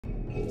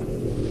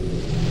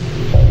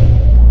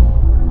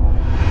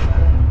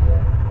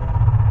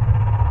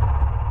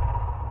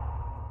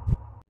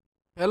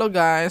Hello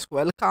guys,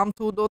 welcome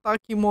to Dota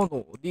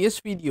Kimono.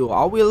 This video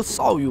I will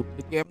show you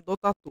the game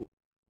Dota 2.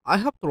 I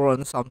have to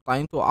run some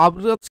time to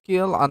upgrade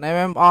skill on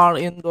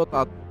MMR in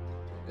Dota 2.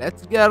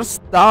 Let's get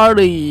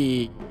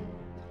started.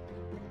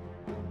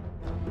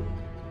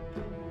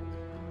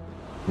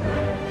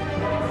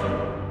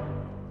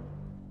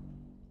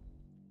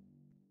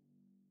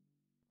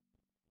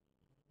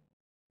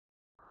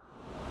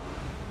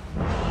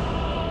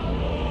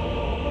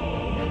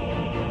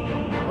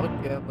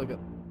 Okay, look at.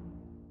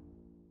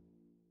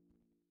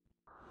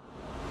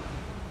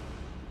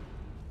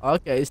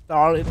 Okay,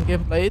 start in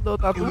gameplay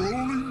Dota 2.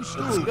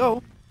 Let's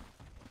go.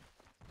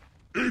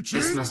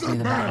 This must be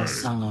the battle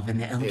sung of in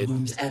the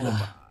Eldwomb's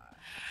era.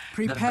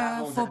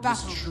 Prepare for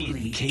battle.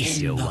 Truly In case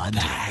in you're the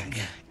wondering, bag.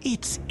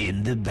 it's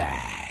in the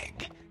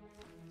bag.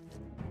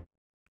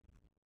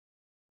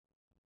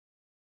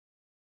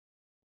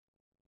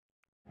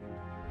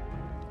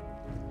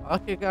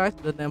 Okay guys,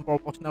 the name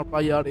proportional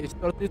player is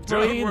 33.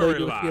 Don't worry, The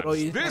new hero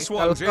lads. is This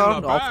Stalker one's in The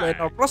the Offlaner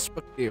bag.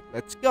 perspective.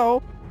 Let's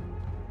go.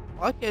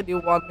 Okay, the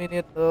 1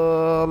 minute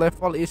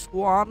level is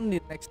 1. The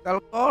next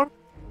Stalker.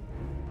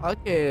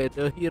 Okay,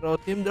 the hero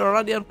team the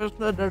Radiant versus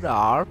the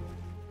Dark.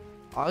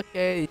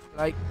 Okay, it's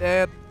like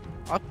that.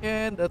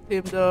 Okay, the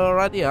team the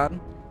Radiant.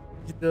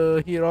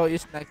 The hero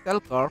is next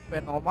Stalker,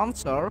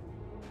 Monster,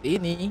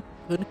 Tini,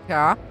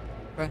 Kunka,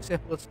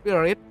 Fanciful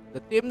Spirit.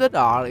 The team the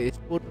Dark is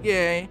Food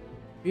Gay,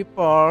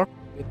 Viper,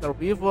 Winter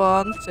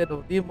Wyvern,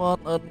 Shadow Demon,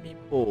 and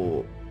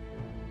Mipo.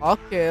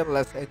 Okay,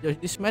 let's enjoy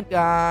this match,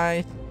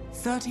 guys.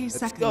 30 Let's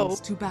seconds go.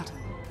 to battle.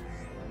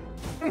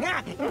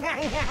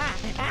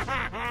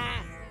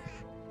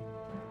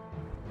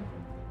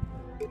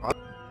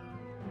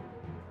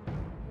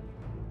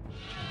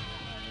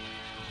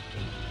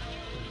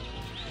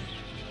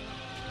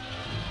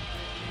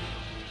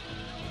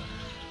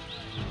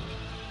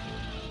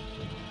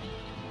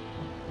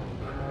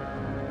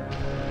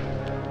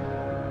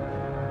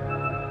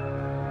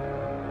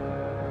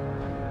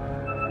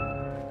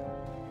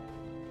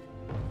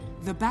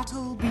 The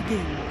battle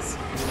begins.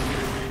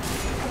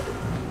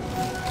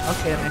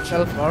 Okay, next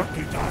Stalker.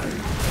 Okay,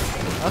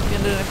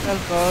 the next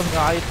Stalker, the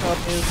item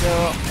is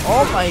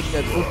oh my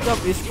god, good job,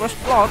 is first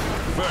blood.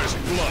 First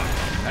blood,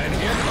 and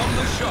here come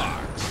the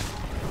sharks.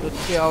 Good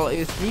kill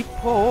is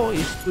Mipo,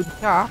 is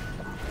Kunka.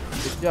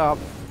 Good job.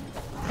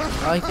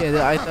 Okay,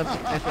 the item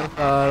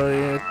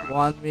is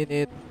 1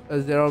 minute,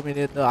 0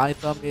 minute. The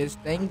item is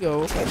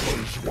Tango.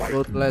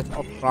 Good less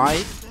of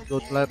right.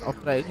 Good less of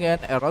right again.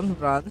 Aaron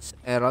runs,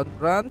 and Aaron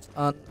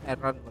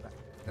runs.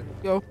 Let's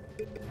go.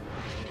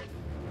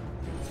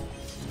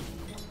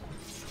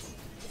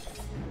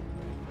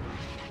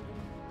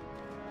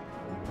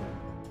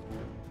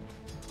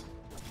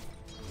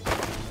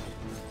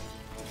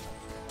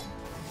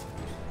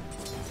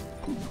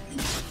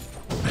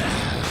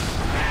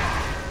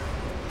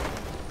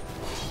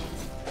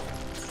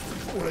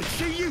 Let's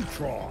see you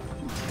try.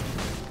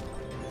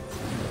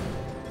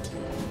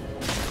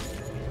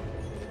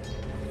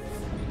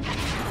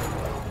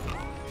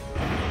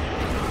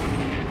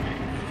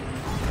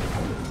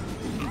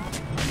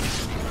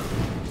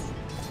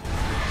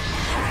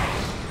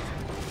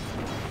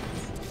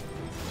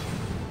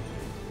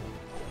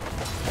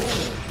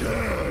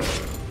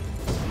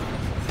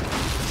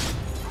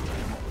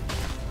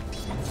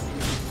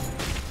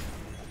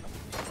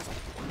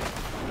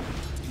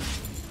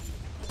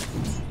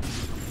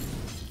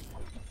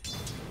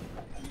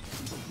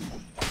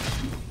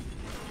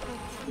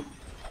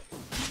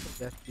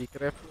 Just be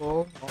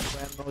careful. No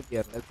plan, no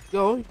gain. Let's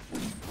go. You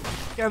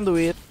can do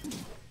it.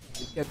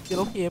 You can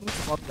kill him.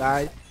 Come on,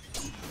 guys.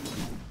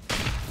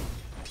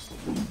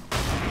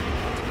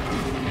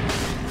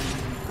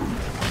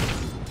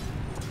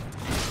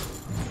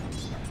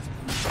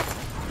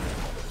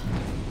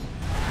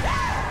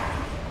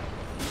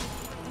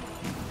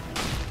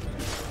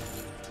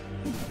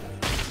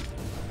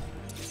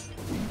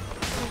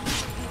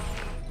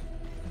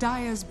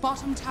 Dire's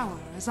bottom tower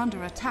is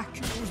under attack.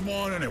 Who's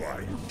mine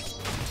anyway?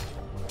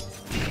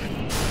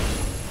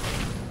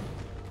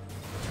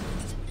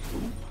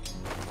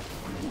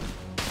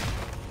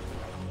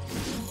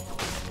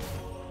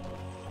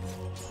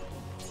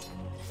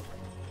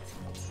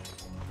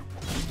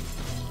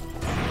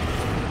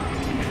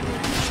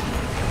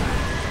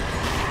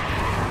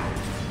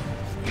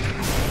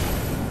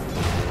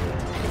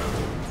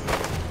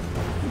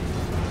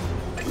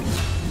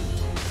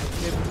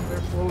 Okay, be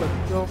careful.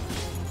 Let's go.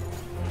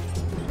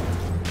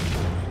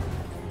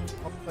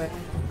 Okay.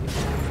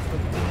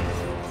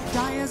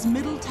 Dire's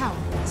middle tower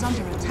is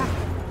under attack.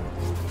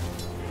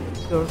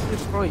 Don't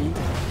destroy.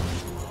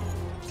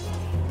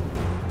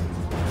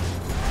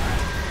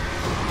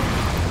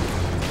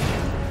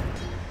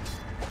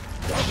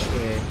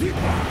 Okay.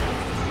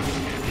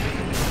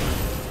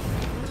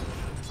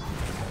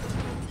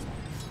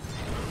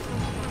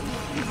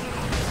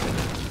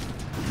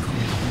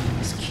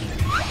 Is key.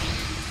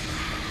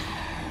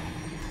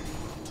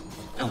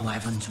 A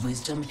wyvern's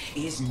wisdom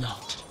is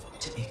not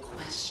to be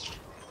questioned.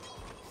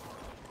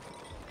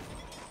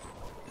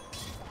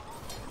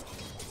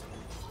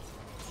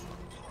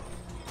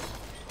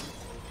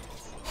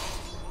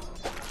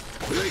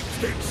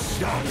 get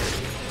started.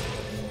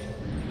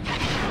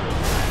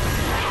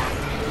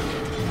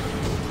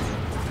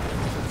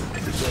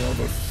 It's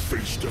another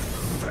feast of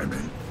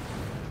famine.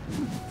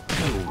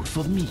 Gold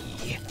for me.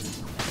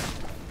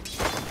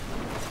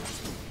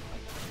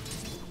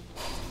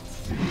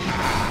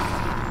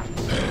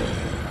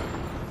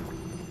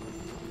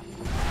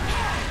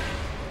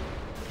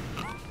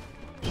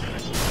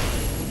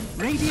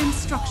 Radiant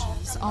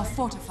structures are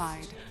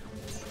fortified.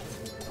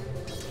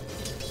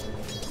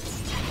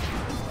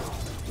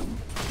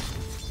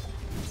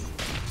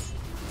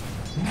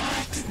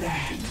 Not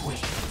that way.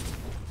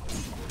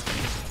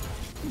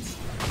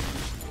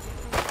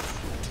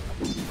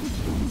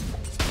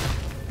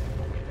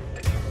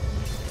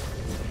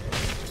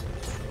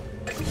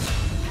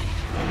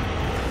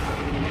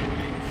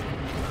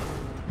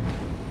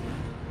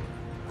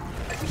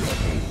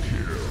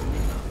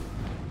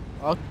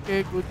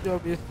 Okay, good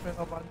job, String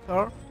of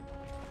Answer.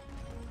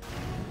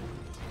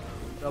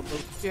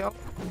 Double kill.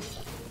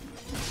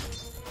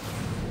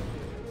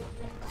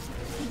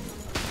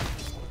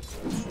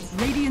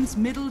 Radiant's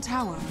middle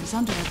tower is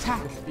under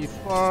attack.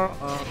 Before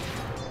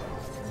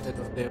instead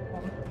of their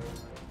phone.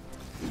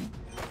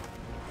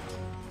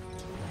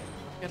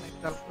 Can I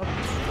tell them?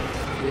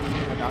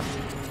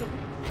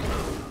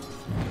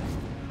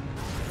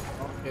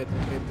 Okay, the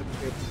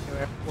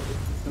F4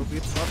 is a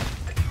bit hot.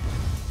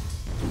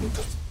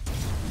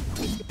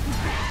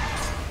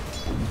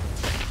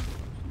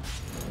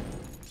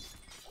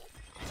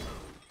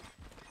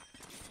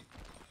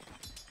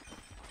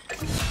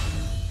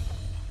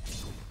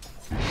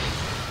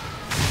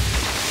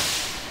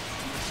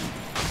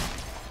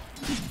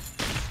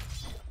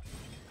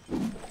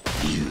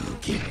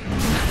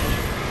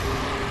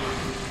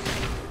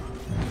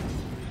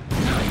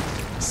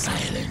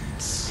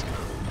 Silence.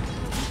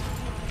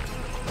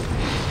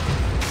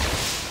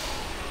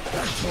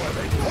 That's why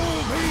they call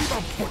me the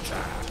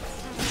Butcher.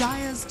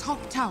 Dire's top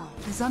tower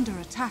is under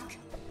attack.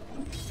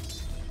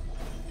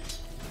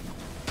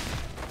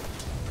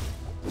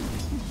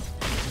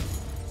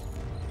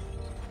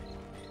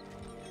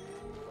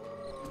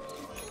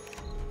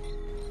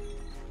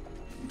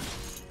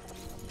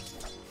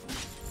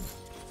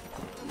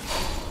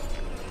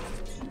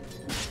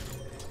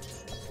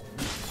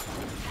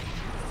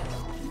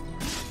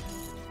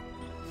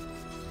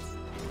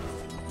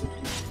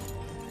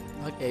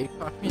 Okay,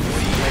 fuck me.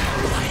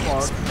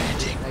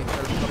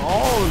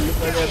 Oh,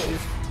 look at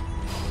this.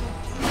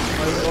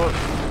 My lord.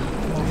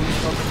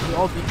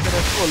 Oh, be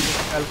careful.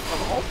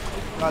 Oh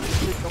my god, this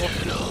is so.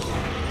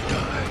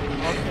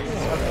 Okay,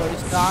 Stalker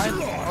is dying.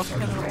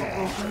 Okay,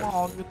 come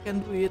on, you can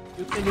do it.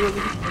 You can do it.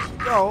 Let's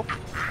go.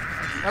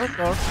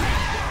 Stalker.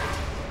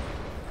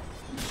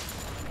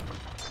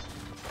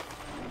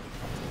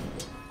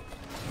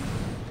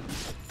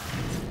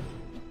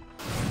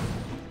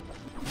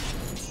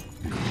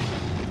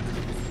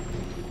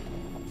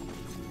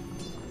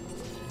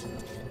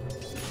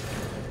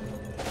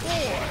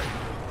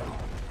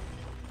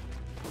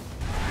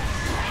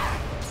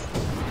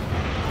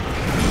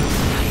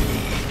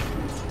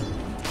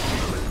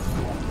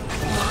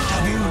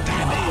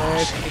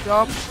 Pick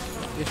up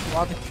this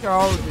one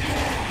shell, this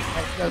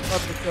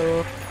next with the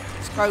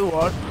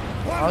skyward.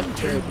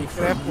 Okay, be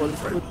careful,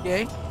 it's good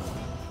game.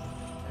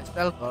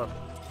 Stalker,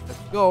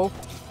 let's go.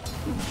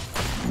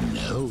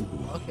 No.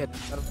 Okay,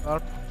 Stalker.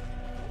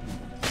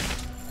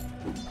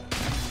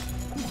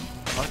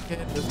 Okay,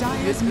 this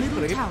Dire's is middle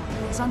great. tower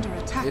is under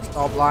attack. It's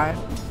top line.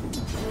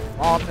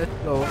 On, let's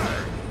go.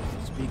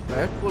 Be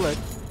careful. Okay,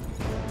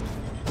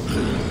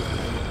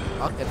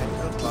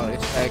 Stalker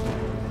is like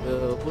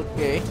the good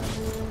game.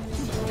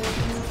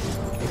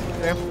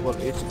 Careful,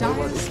 it's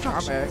Dire's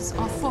structures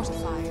are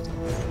fortified.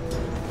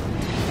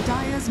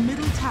 Dire's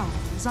middle tower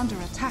is under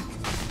attack.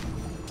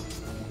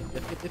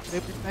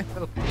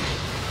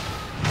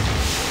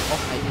 Oh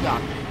my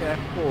god,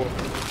 careful.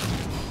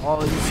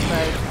 Oh, it's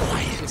like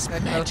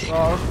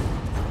Stalker.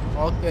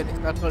 Okay, the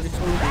Stalker is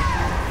holding.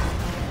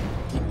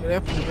 Be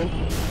careful.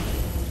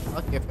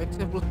 Okay,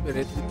 flexible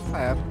spirit is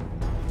fire.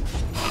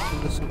 To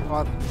the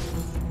support.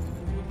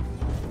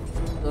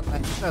 The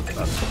next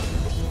Stalker.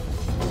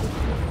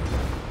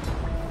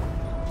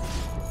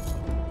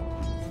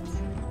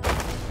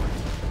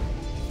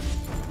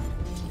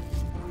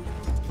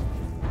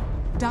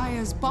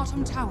 Dire's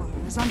bottom tower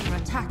is under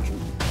attack.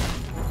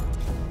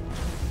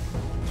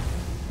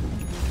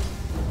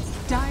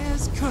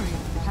 Dire's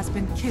courier has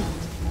been killed.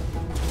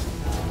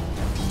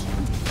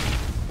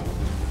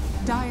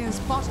 Dire's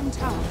bottom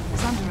tower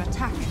is under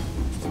attack.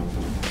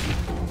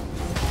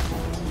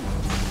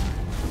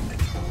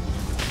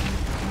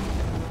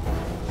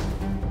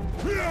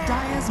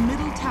 Dire's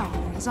middle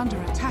tower is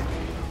under attack.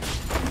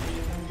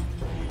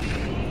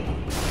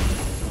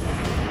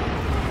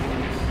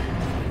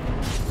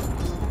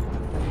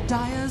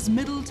 Dire's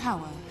middle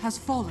tower has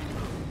fallen.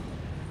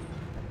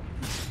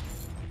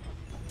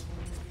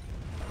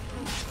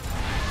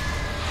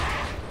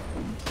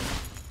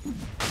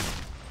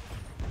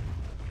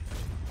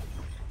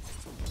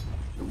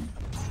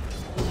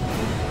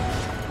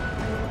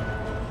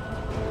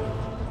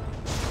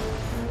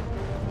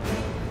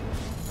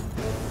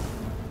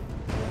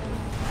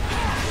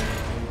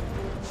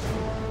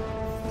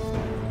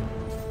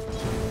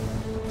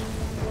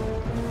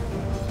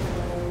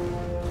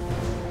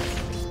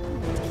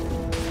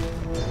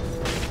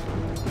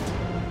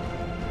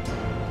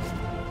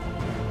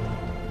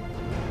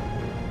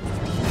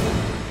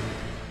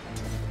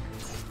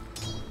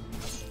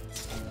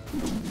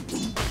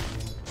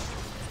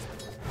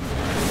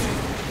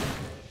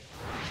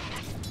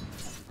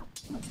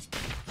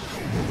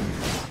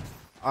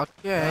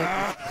 Okay.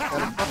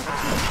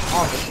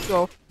 Oh, let's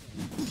go.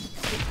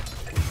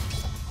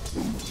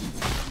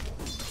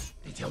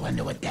 Did you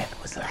wonder what that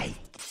was like?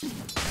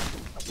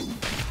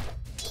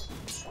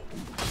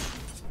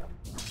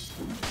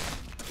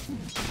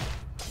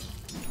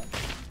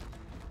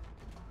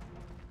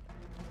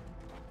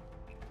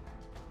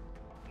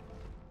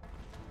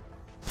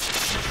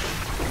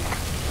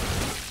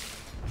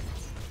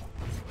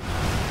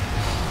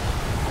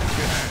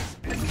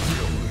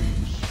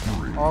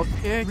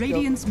 Okay.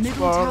 Radiant's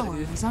middle tower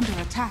is under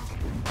attack.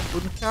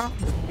 Punca.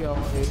 The kill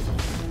is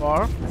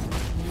 4.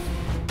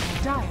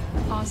 Dire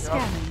are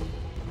scanning.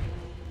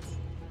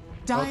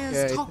 Dire's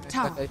Okay, top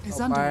tower it's is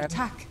not under bad.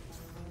 attack.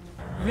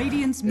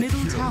 Radiant's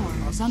middle tower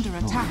is under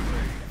attack.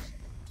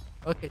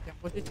 Okay,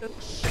 change position.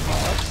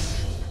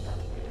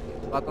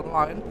 Bottom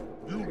line.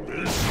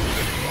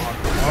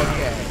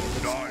 Okay,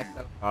 this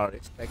metal card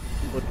is taking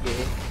good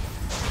game.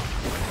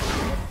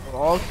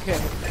 Okay.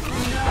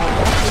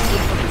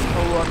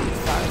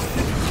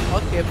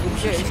 Okay,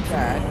 Punca is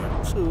back.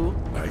 2.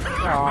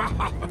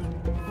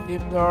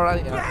 Team Dora,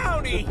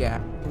 yeah. Good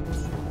game.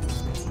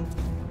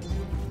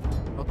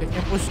 Okay,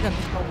 change position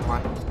is not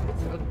mine.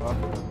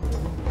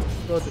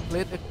 So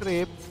deplete the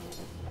creep.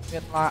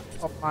 Get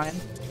top line.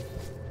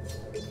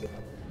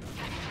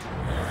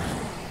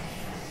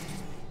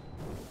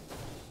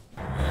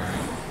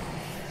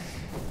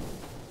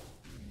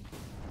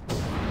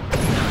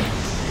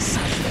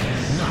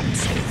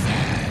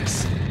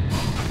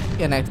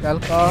 Okay, next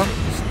Stalker.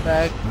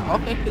 Stack.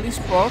 Okay, killing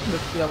sport. The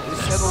kill is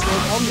settled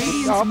on the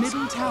Radiant's top.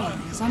 middle tower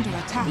is under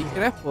attack. Be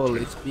careful,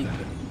 it's big.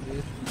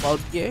 About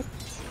J.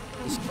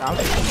 It's down.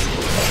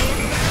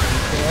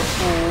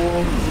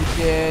 Careful, J.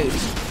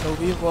 It's the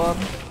weapon.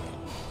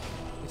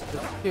 It's the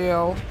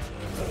kill.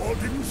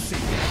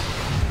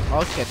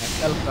 Okay, next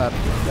Stalker.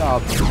 Good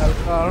job,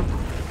 Stalker.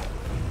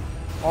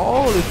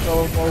 Oh,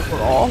 little over.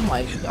 Oh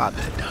my god.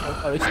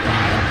 Stalker is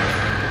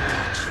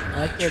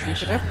dying. Okay, be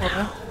careful.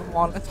 Come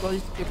on, let's go.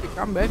 Keep it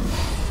comeback.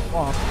 Come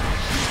on.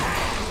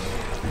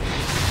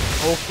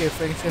 Okay,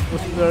 Friendship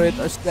was buried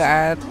as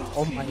that.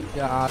 Oh my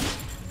god.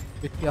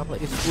 The kill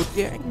is good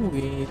gang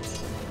with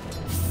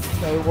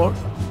Skyward.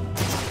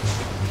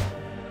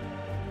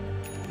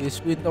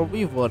 This Winter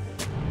Weaver.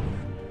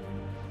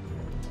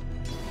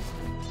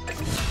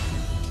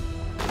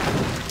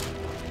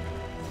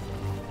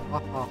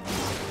 Haha.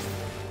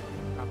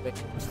 Come back.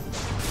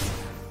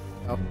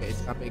 Okay,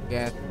 it's coming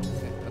again.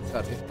 Let's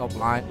start this top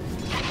line.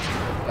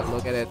 Let's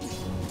look at it.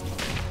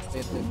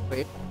 In the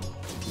clip.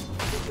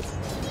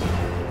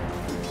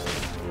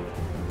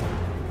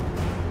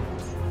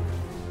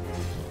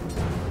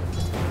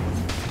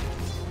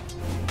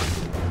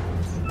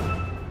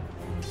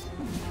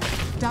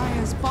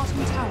 Dire's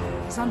bottom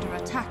tower is under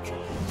attack.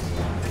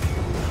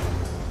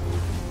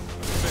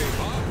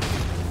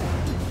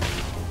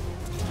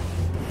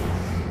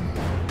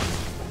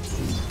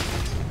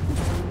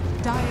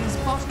 Dire's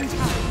bottom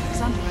tower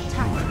is under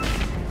attack.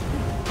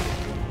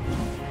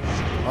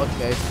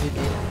 Okay, CD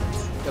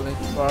killing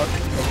first.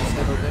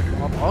 Settle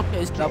them up. Okay,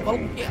 it's double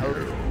kill.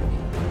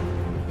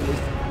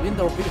 It's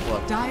Winter Weaver.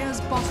 Dire's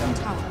bottom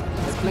tower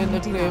Let's is clean the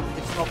being clip. denied.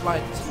 It's not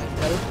like it's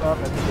and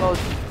Stalker and close.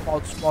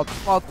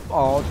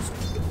 Spots.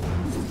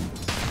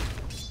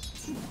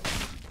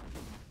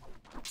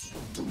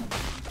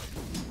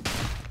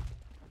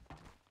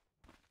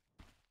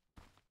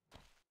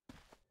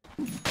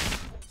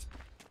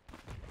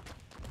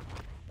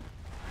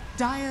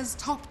 Dire's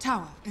top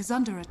tower is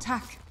under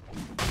attack.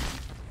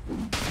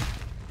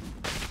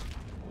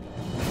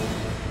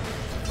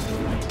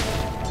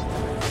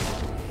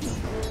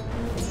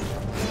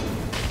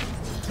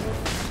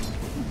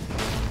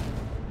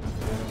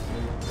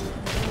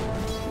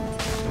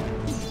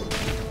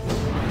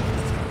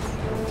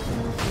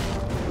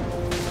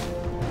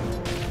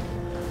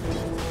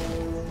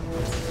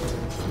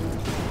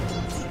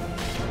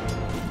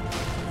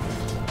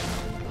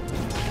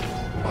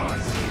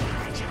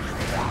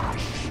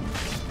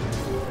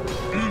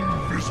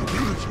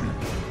 Invisibility.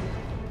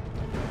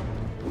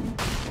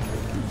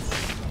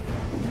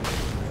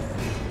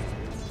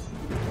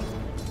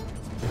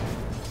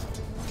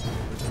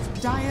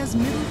 Dire's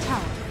middle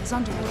tower is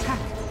under attack.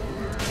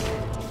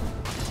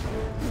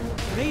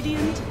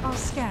 Radiant are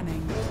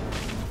scanning.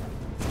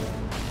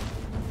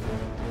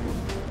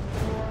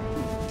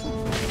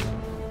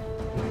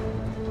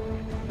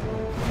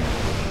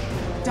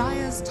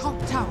 Dire's top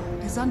tower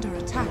is under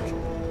attack.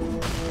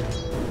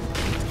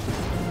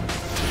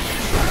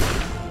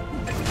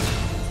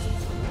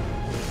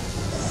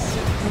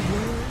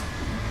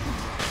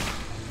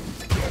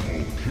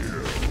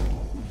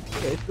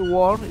 Okay, it's the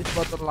war. It's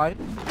bottom line.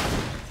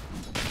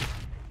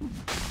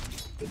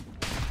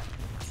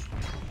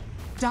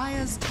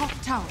 Dire's top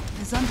tower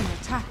is under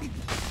attack.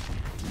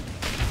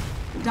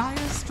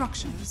 Dire's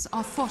structures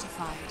are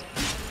fortified.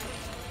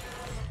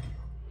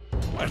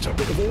 That's a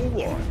bit of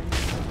all right.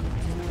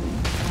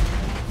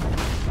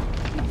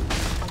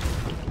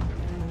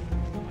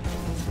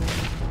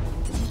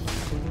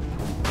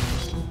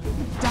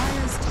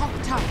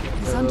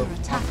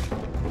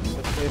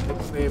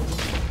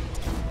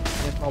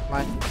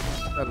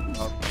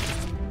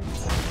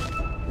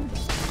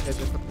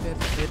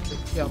 need to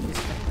kill this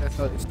next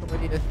so it's too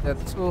many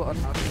than two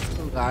and not these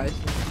two guys.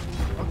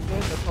 Okay,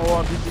 the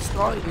tower is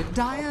destroyed in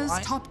Dire's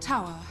top top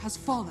tower has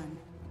fallen.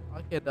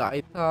 line. Okay, the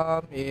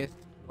item is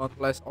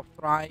Gauntlets of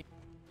Strike,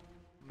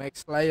 Max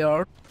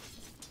Slayer,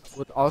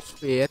 Wood of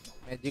Speed,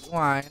 Magic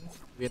Wine,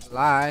 Wind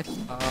Light,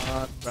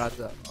 and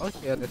Brother.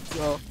 Okay, let's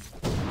go.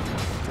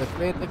 The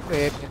creep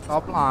in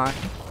top line.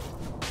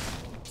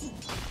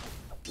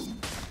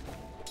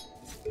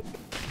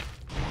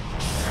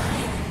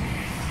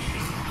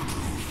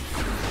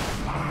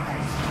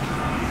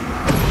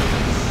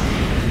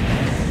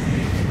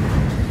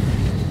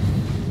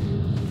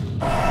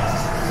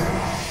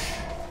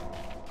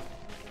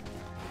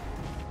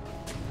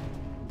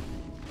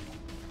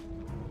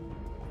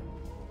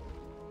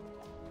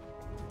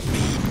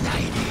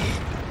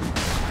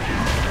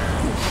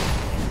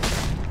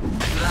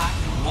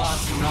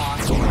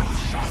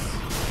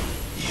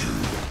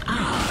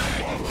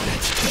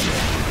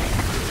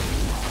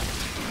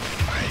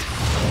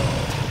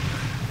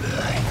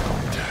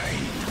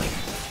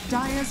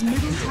 Dire's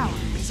middle tower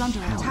is under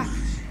attack.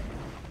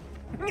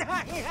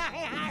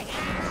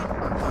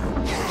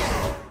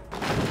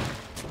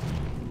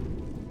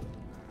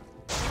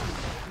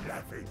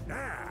 Nothing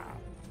now.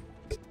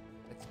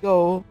 Let's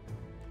go.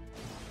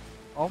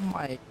 Oh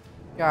my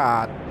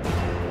god.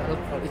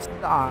 Teleport is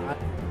done.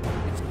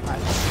 It's time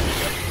to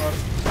teleport.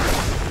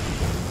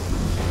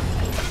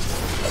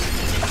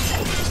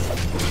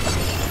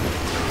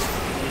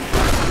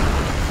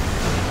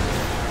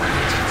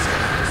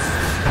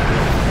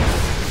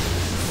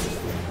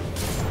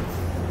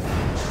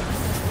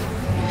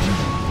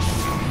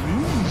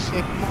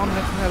 Okay, come on,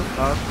 let's help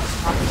us.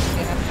 Stop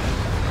again.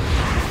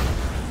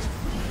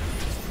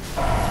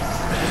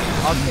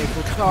 Okay,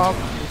 good job.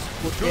 It's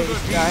good game,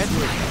 guys.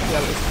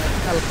 Kill is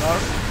next helper.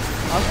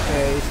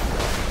 Okay,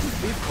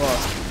 before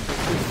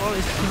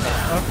is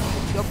connector.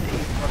 Good job,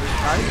 before is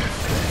right.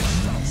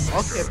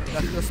 Okay,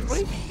 that's the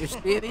spring. It's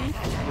steady.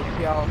 Good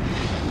kill.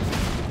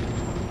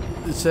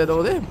 The Shadow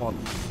Demon.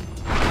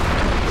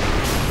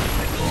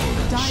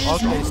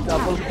 Dire's Okay, it's middle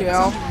double tower is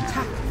kill. under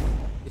attack.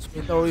 It's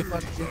Winter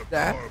Weapon is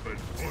that.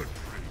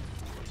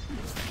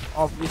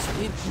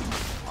 Obviously.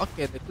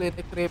 Okay, the clean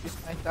the creep is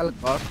nice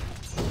teleport.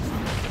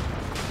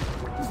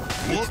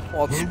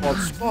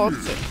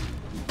 Spots.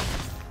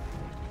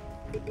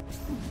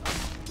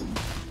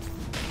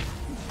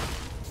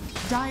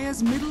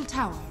 Dire's middle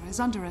tower is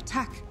under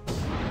attack.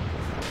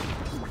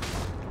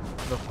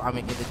 The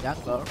farming in the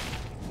jungle.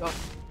 Go.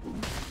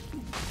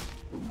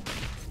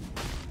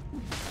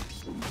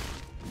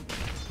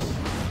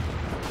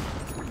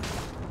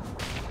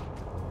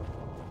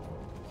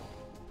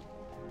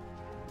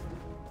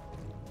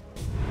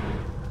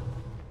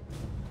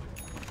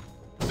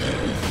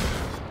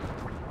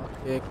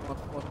 Okay,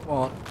 come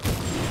on.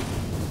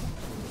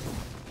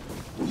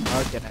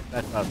 Okay,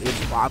 next card is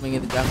farming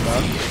in the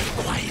jungle.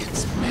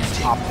 Quiet's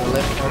magic. Up the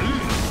left of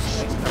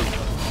next card.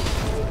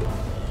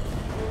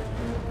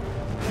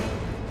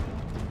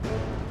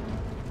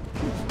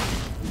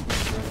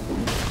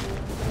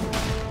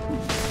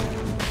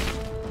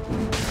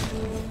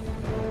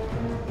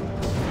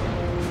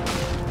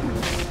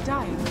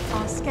 Dire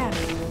are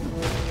scanning.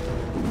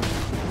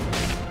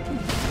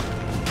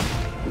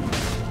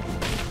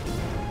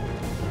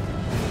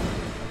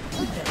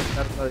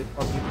 Turtle is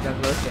farming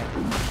jungle again.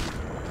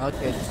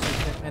 Okay, the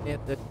second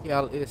minute the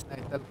kill is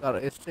next turtle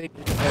is 6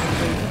 is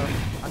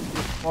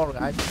active 4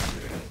 guys.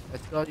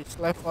 Let's go, its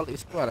level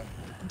is 12.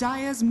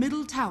 Dire's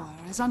middle tower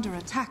is under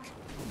attack.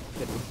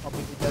 Okay, the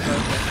farming in jungle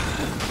again.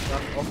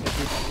 Okay,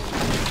 this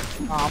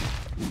is calm.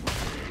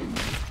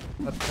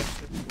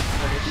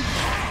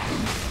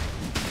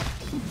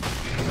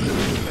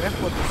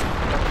 Careful this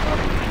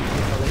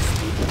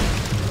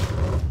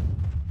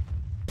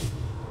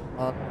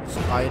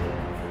slide.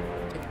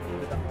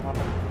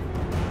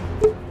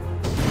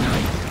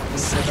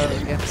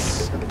 Again.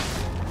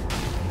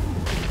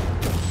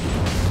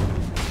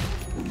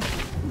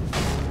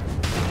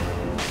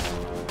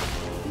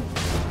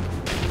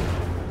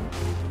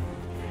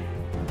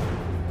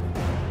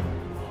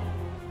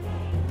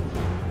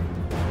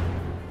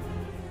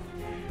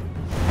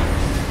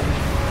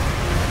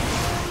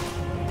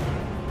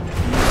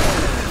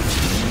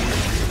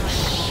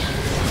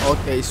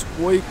 Okay, it's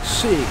quick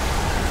sick.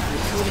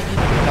 We're putting it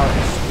without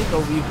a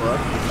little weaver.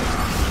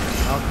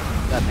 Now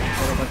that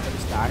elemental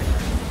is died.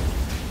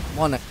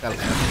 Monactel.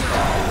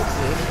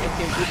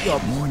 Okay, good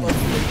job.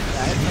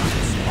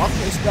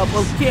 Okay, it's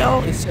double kill.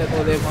 It's a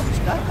demon is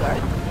died,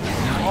 right?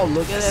 Oh,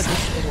 look at that.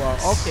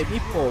 Okay,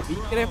 Mipo, be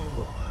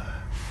careful.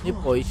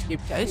 Mipo is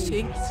keep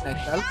chasing. It's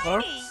next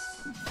helper.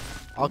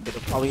 Okay, the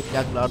power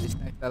juggler is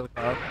next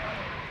helper.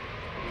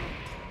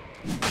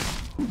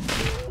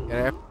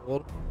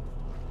 Careful.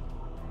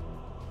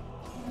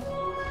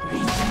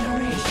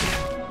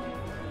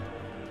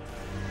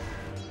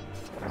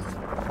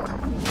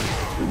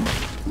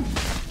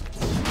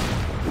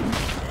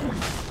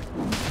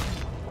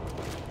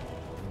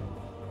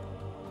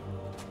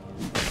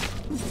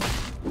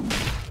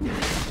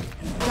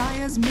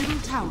 Dire's middle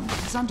tower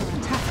is under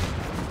attack.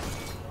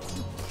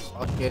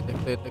 Okay, they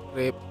clear the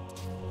creep.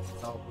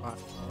 Top line.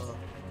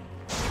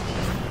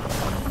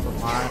 Top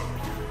line.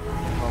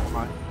 Top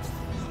line.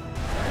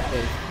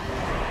 Okay.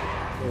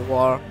 The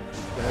war.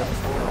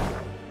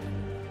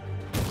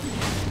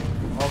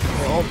 Okay,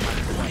 oh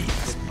my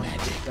god.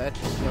 That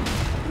is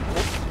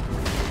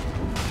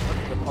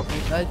the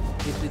combination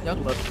with the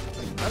juggler.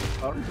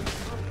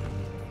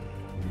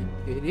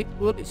 Very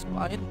good, it's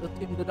fine to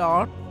team the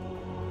dark.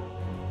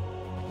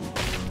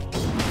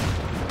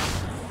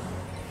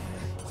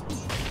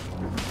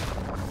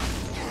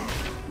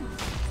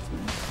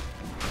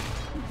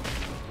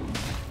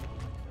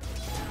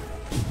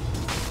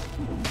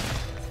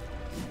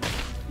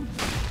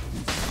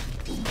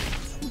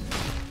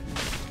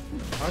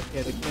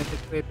 Okay, the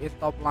creep in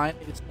top line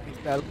is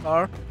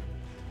Stalker.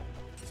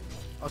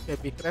 Okay,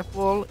 be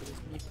careful, it's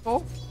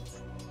Nico.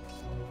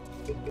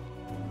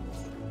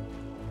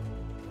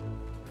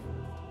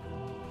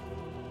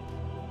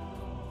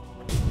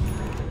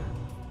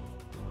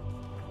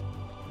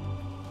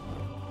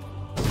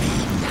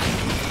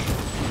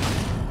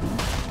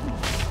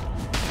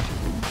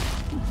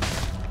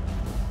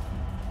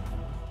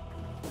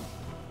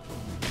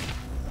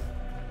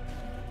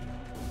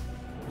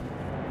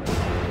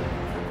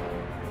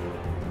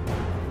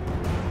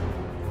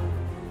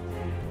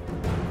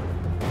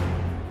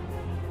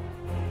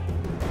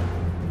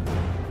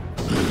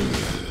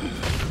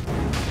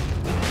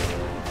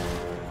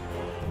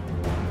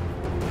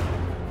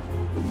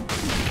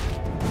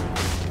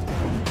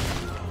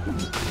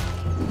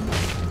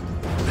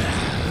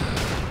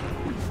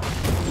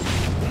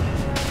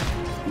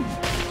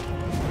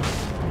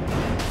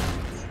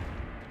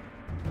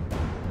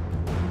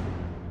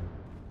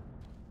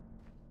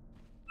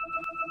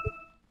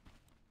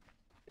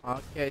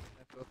 Okay,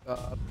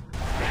 Stalker.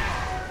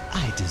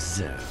 I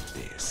deserve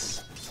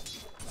this.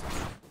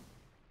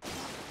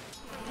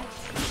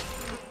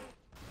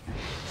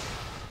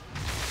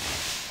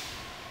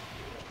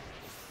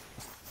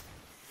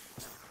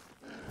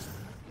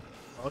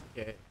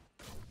 Okay.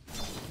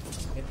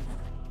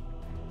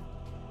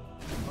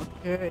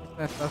 Okay,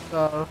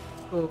 Stalker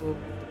to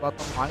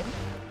bottom line.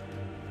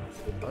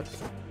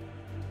 Okay.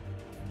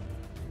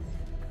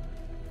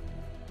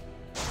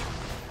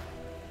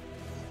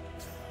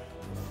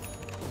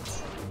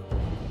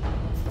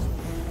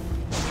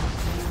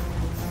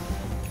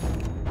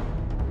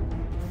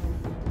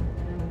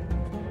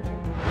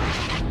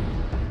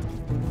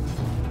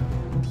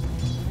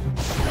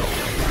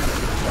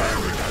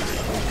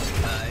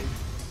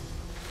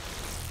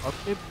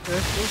 Okay,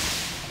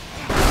 careful.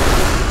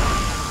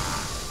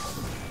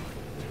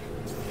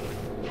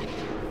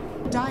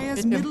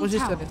 Dire's In middle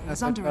position tower is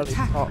is under necessary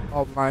attack.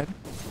 top line.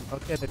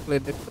 Okay, the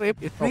clean the creep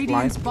is top line.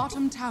 Radiant's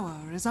bottom tower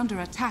is under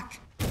attack.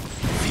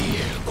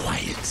 Fear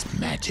quiets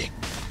magic.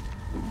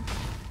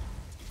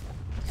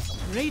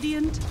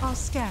 Radiant are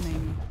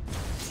scanning.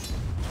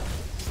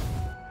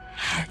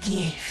 A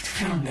gift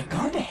from the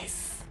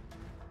goddess.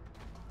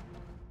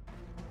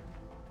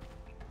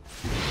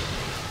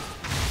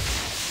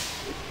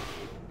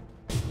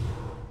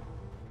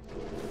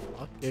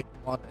 Okay,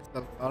 come on,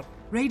 Stalker.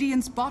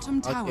 Radiant's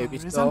bottom tower Okay,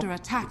 is bestow. under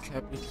attack.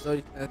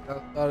 Bestow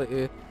Stalker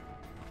is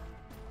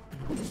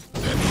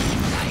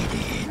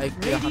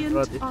Radiant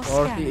are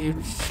 140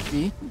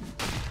 HP.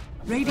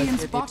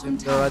 Radiant's bottom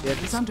tower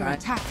is under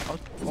attack.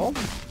 Oh,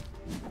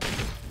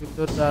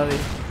 itu dari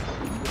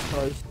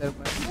destroy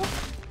stairman.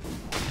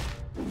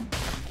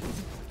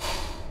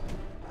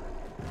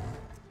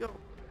 Yo,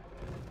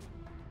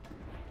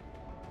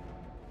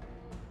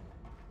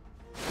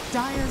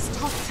 Dire's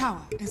top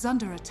tower is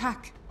under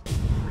attack.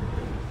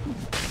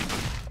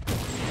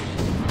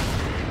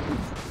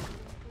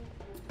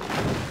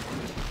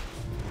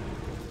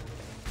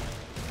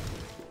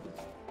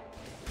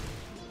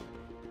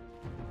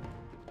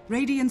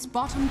 Radiant's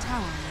bottom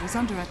tower is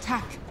under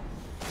attack.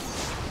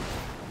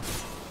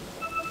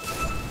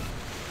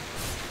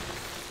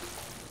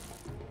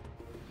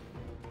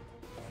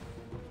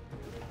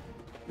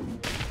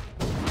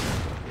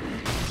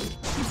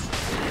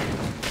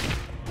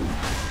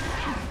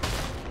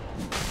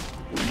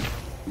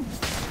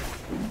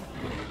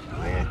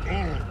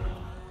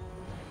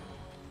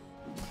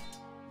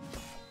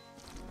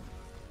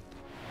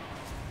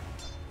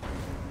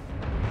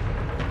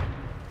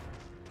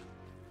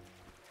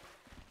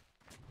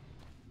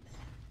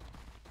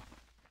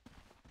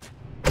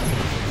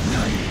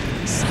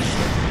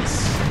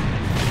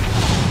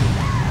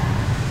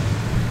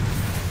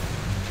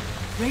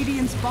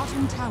 Radiant's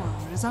bottom tower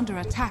is under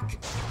attack.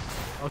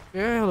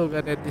 okay, look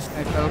at it. This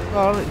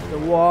Stalker is the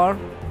war.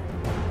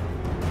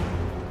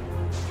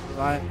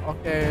 Line,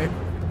 okay.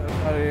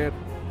 Sorry.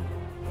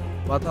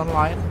 Bottom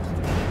line.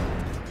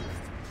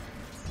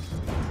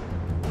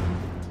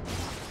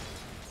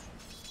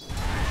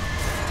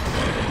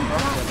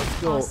 Okay,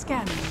 let's go. Are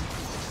scanning.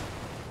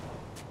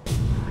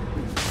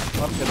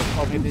 Okay, the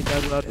community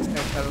juggler is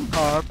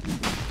Stalker.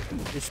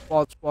 This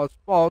spot.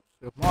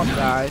 Come on,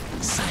 guys.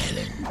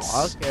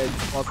 Silence. Okay,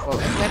 spot for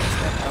next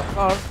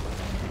Stalker.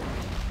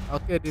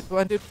 Okay, the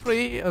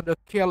 23, the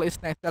kill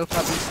is next card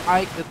is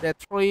Ike, the death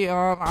 3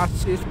 on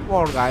assist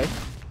 4, guys.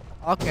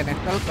 Okay,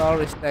 next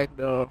card is take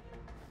the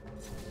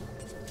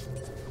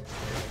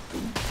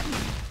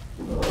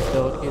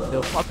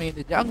farming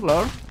the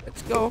jungler.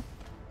 Let's go.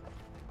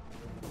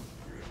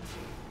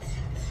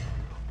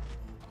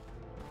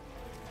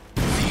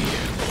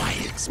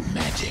 Quiet's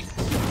magic.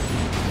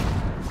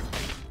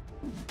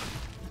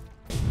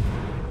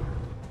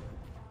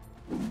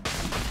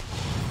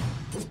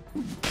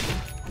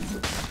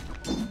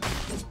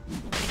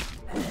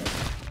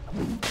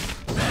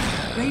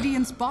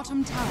 Radiant's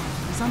bottom tower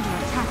is under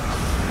attack.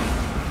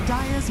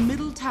 Dire's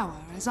middle tower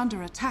is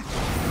under attack.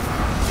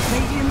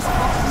 Radiant's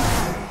bottom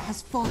tower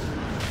has fallen.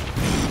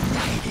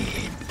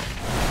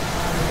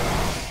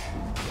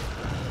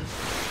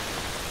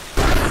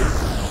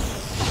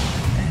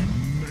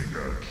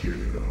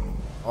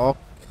 Oh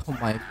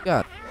my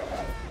god.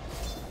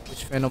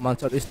 Which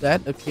Venomancer is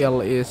that? The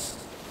kill is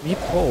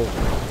Meepo.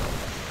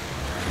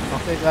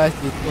 Okay guys,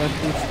 the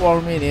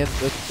 24 minutes,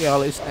 the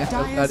kill is next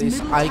card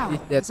is Ike, is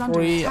dead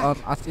 3 on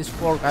assist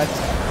 4, guys.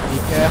 Be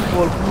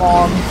careful, come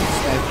on.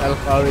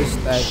 Next card is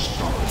dead.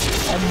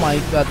 Oh my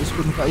god, this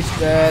Kunka is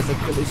dead. The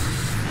kill is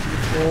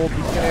Meepo.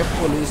 Be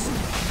careful, is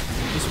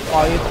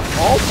quiet.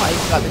 Oh my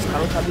god, this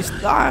card is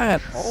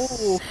dead.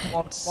 Oh,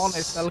 come on,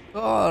 next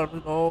card.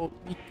 No,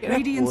 be careful.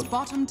 Radiant's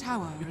bottom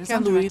tower You is can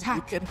under do it,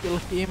 attack. you can kill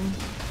him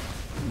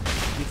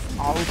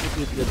without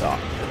the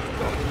dark.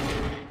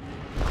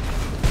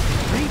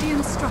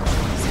 Radiant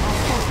structures are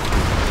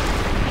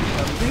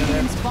fortified.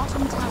 Radiant's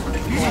bottom tower is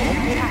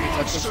under attack.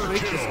 That's a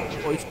trick,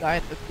 this voice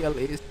died, the kill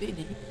is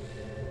Dini.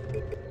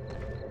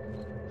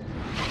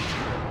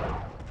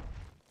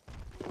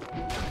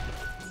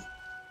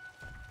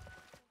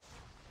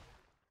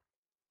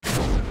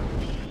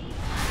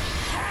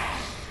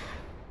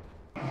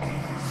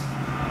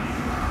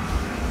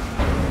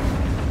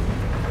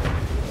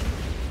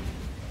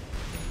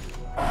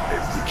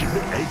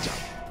 Execute agent.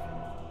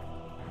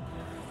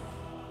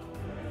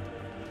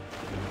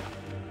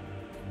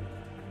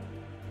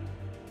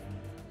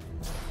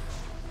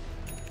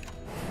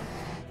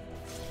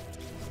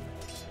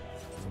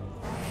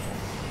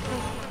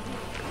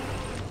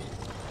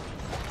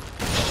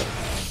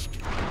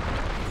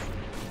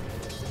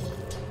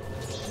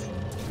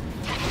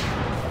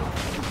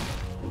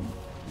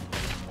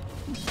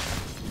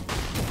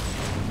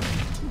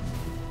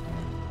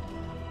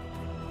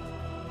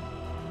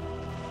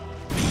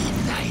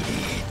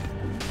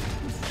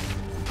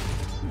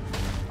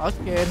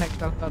 Okay, next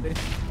card is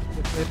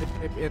the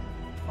creep in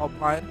top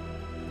line.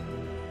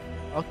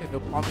 Okay, the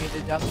farm in the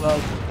jungle.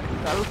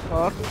 Next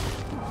card.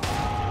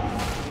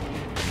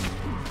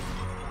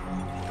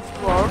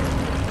 Score.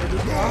 Ready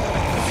to go.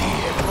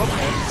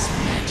 Okay.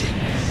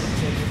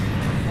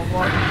 Come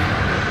on.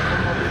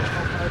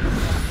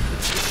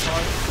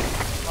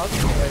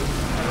 Okay.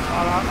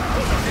 Barang.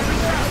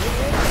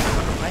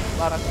 Nice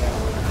barang ya.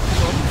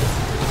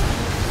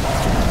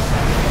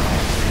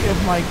 Oh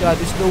my god,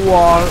 it's the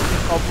war in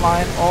top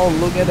line. Oh,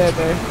 look at it.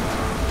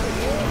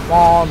 Come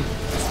on.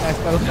 Smash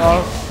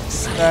card.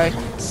 Stack.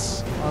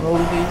 On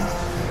ulti.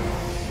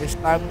 This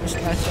time we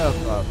smash card.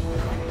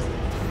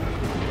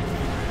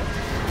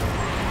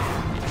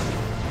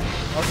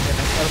 Okay,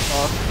 next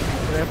card.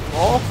 Grab.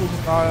 Oh,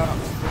 Kunka.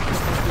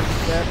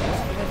 Dead.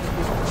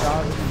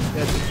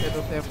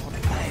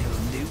 I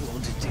only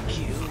wanted to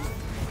kill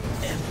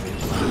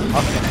everyone.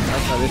 Okay,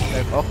 next card is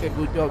dead. Okay,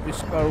 good job. We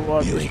score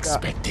one. You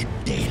expected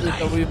daylight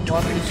The to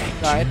weapon is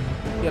protect died. you.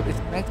 Kill this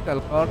next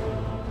card.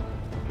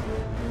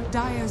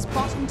 Dire's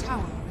bottom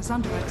tower is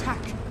under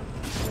attack.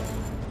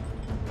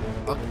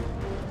 Okay.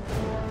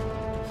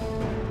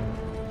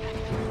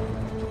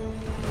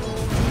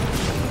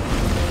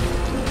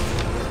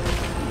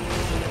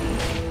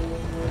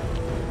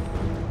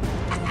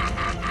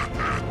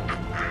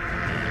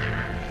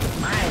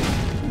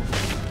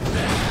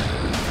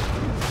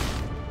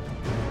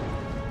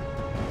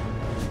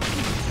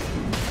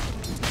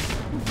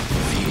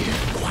 Fear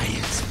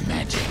quiet's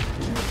magic.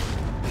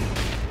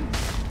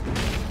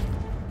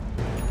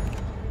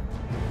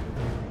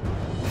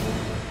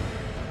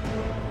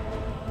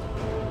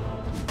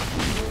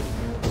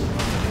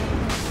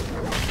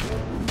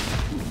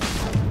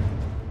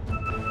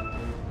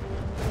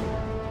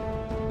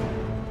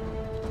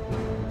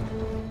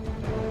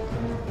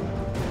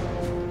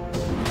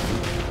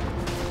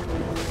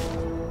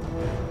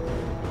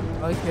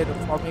 Okay, the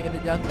farming in the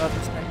jungle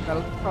is next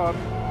card.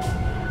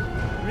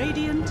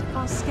 Radiant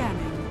are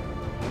scanning.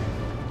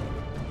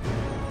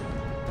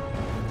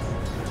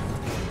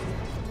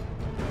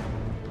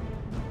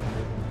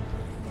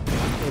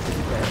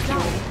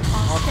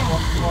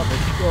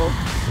 Let's go.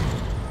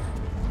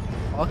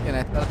 Okay,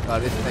 next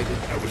card is like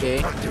it. Okay.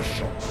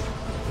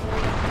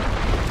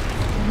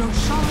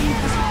 Roshan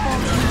has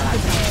fallen.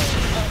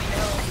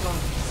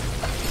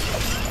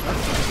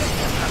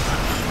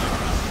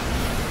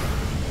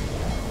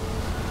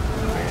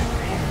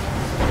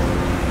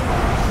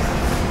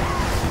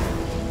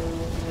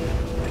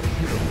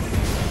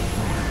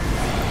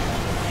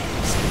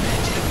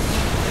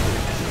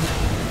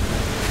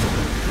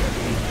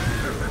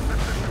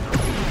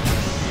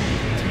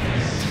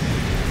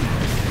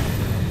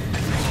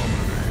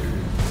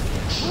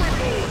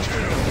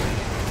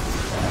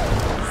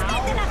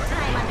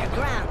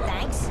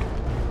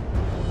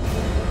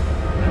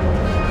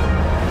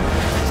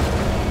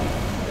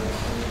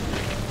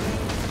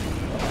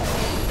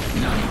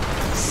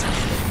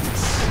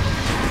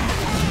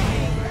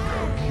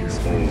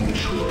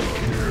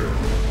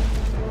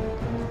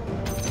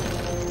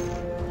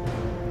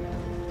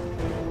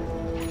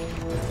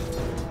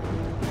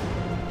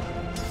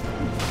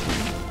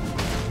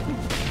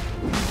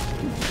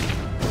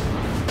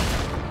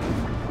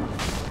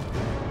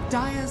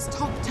 Dire's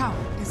top tower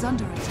is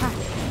under attack.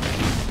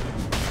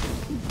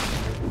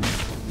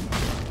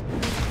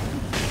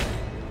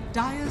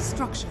 Dire's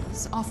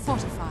structures are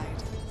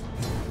fortified.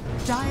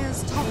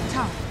 Dire's top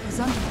tower is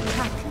under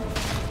attack.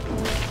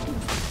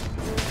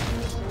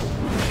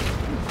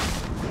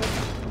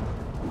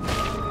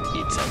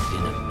 It's a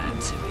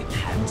massive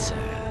enhancer.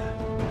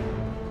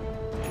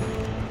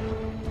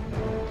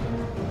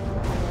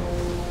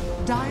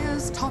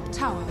 Dire's top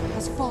tower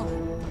has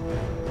fallen.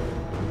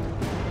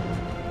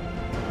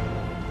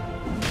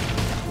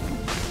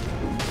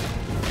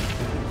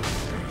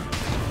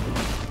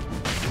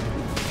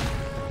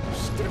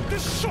 Step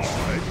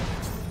aside.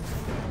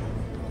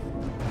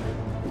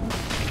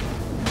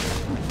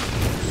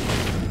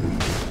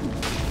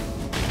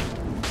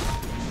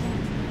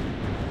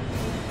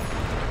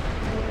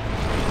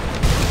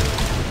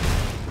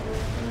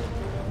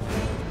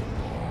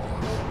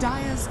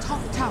 Dire's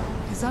top tower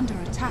is under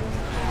attack.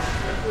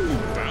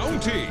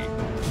 Bounty!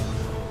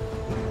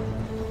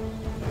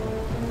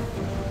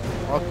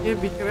 Okay,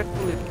 be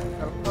careful in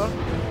Stalker.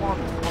 On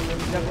the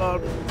jungle,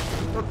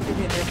 30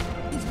 minutes.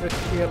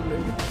 Especially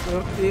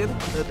 13,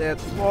 the dead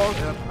wall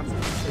and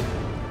assassin.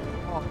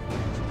 Oh.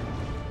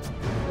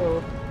 So,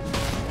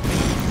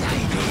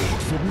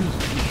 For me.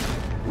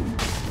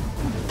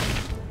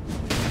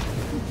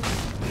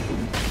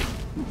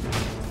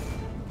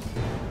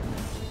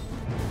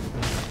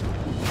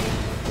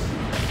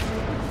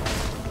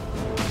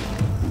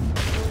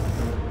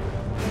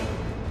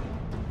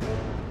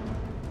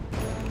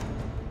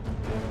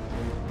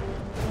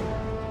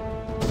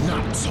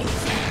 Not so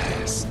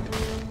fast.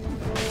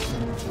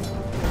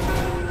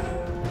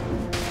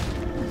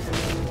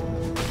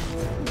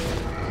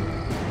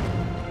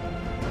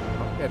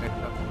 okay, next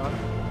Stalker.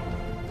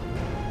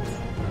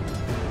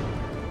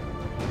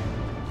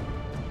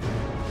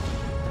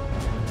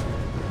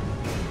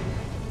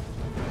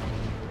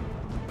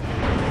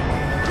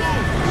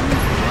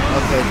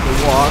 Okay, the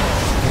wall,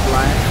 the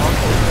line,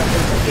 okay,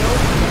 kill.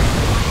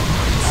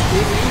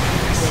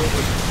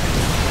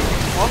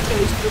 Okay,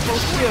 it's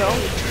triple kill.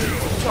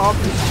 Good job.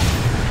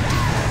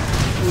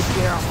 Good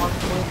care on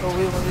point of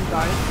view when he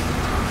died.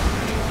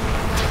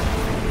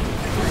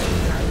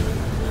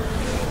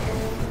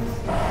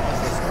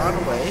 Okay, run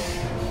away.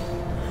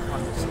 On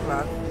this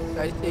run, I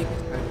think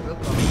it's kind of good.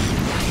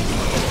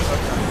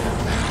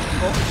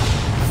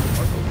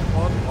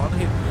 On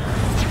him.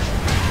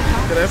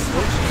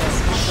 Careful.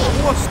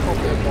 Oh, stop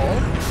the ball.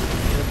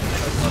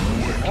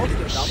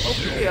 Okay, double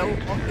kill.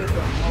 Okay,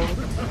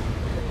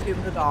 the team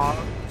the dog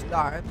is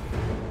dying.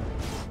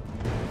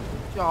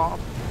 Good job.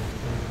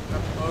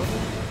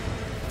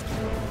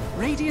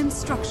 Radiant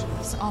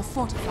structures are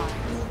fortified.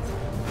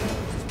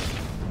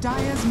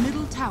 Dire's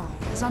middle tower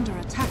is under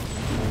attack.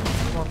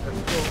 Come on,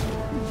 let's go.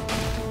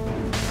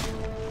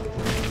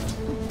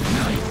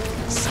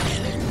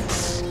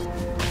 Silence.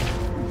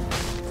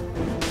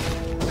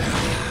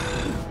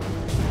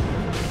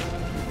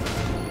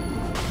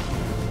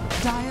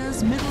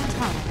 Dire's middle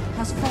tower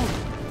has fallen.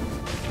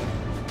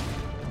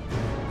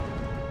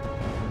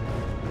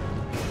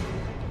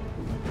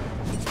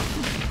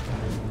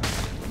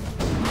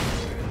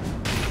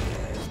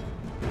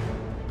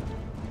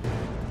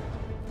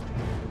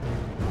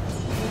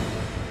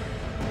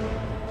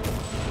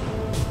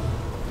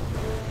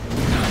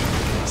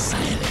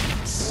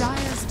 Silence.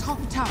 Dire's top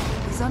tower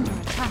is under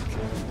attack.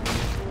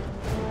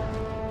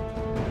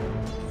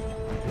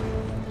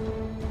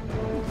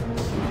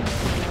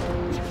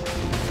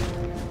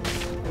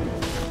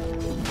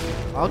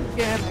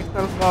 Okay, next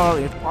Stalker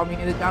is forming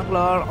in the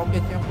jungler. Okay,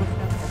 change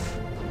position.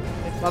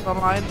 Next bottom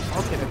line.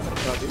 Okay, next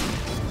Stalker is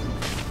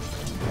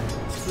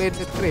split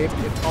the creep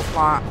in top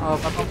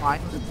bottom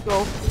line. Let's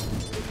go.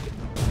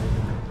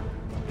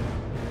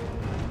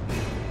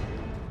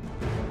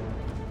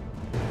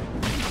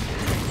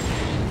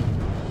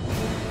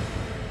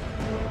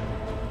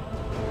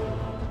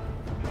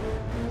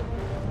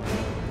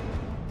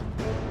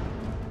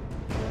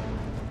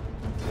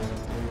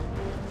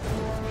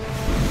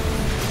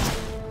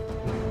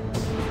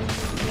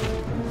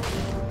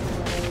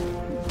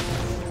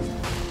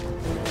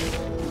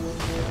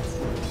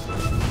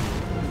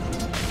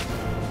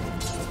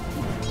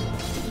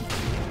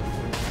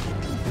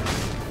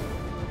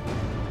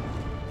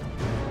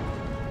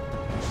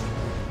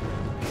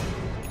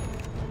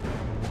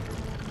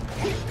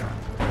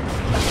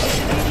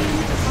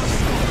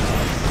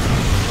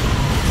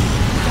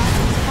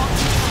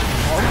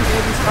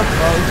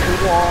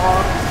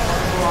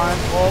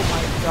 Oh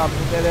my god,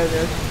 look at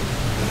this.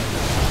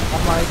 Oh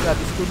my god,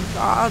 this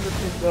Kunta, the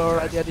Tinder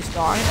idea this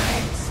time.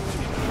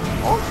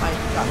 Oh my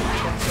god,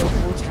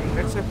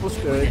 that's a push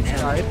good,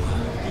 right?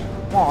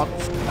 Mod.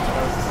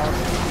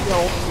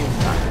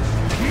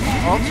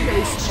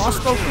 Okay, it's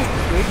Moscow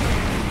quick.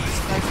 It's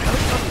like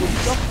good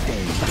job.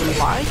 You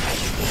like?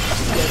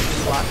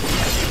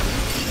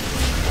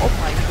 Oh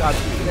my god,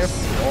 be careful.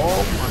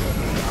 Oh my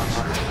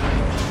god.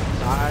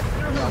 That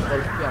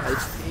double kill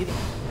is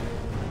speeding.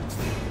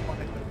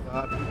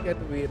 We can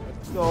win.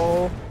 Let's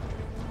go.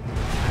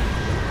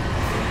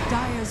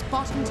 Dire's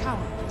bottom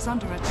tower is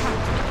under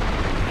attack.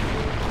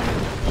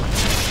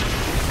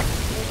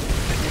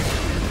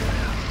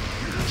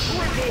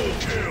 Triple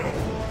kill!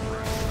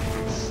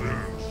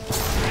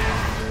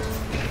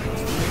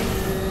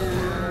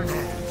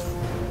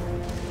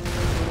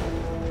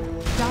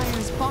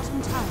 Dire's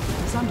bottom tower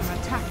is under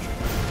attack.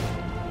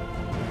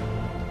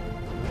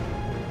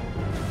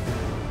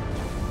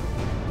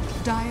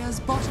 Dire's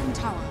bottom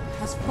tower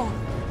has fallen.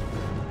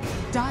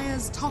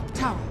 Dire's top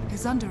tower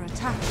is under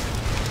attack.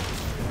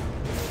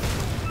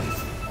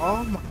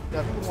 Oh my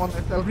god, come on,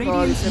 Stalker, you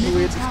Radiant's can do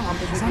middle it, tower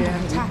something is under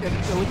again, we attack. can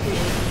kill it.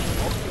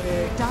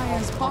 Okay.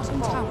 Dire's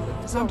bottom Come on, tower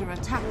let's is go. under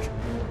attack.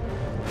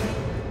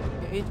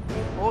 Okay,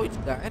 oh, it's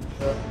died.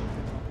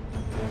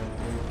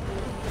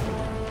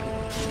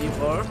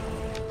 Deliver.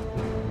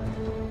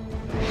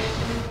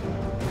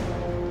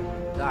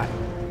 Die.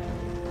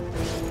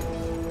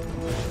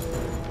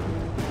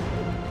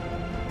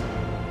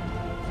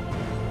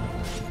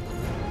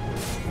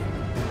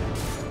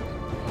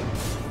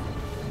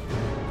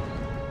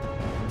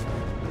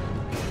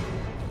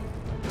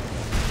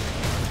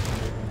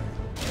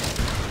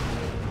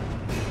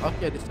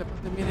 Okay, the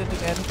 70 minute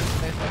again.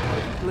 Next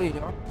time play,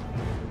 yeah.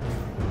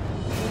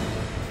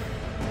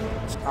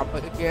 Let's come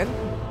back again.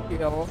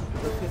 Kill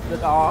the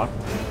door.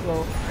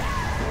 Go.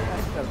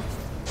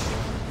 Nice.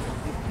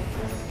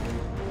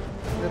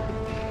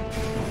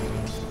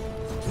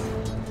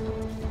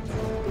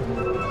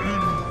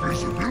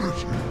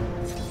 Invisibility.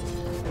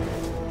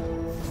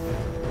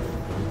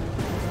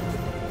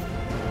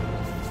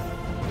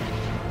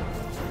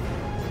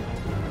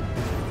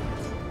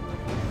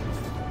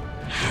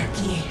 A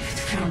gift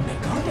from the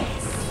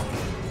goddess.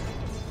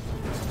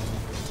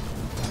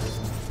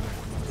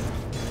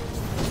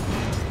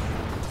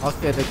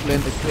 Okay, they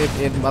clean the creep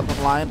in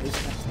bottom line. Is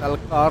next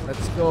Stalker.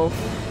 Let's go.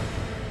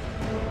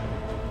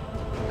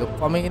 The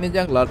coming in the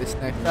jungler is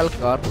next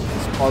Stalker.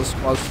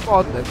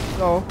 Spot. Let's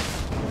go.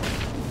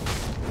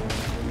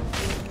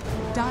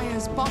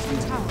 Dire's bottom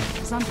tower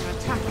is under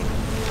attack.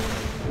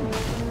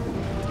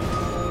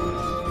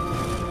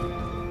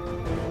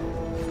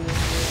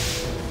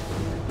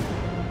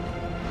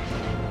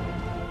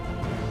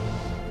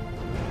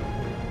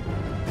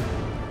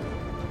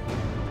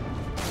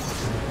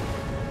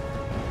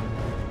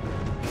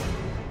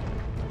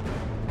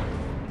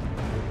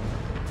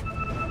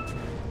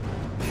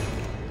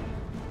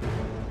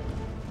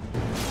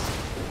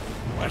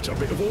 That's a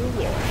bit of all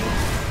right.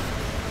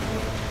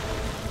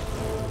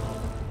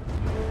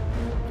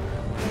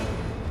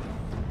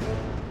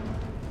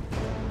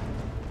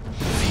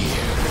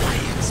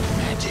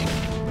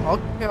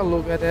 Okay,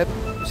 look at it.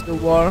 It's the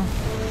war.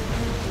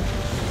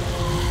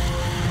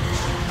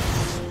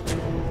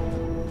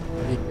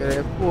 Be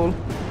careful.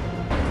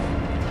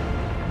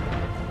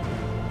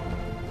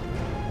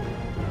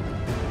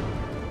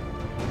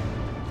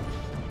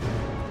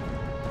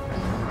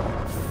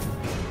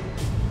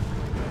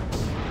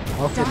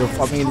 Okay, the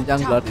farming in the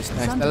jungler is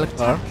next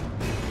Stalker.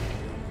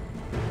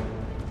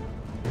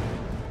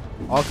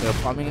 Okay,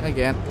 farming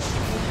again.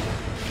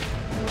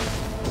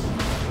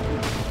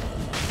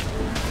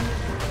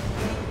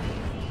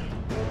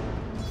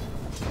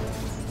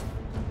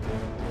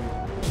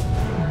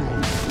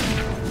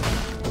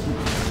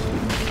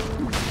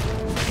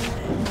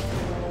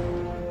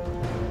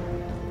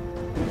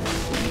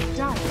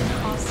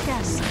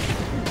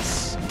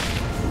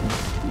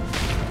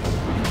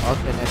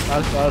 Okay, next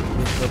Stalker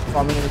is the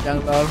farming in the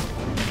jungler.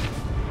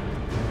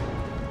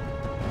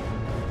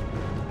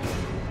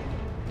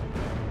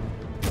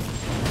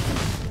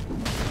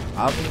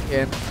 Up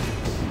again.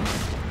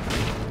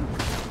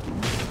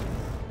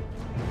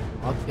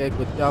 Okay,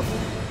 good job.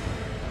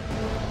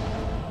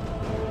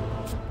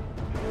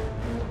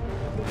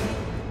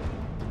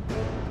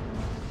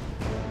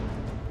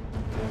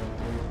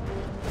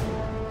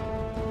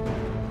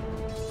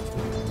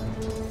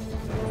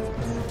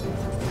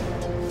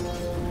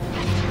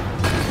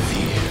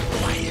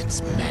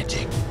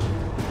 Magic.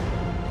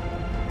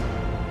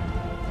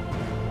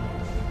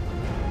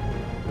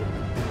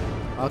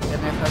 Okay,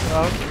 next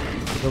Stalker.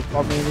 The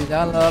farming in the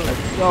jungler.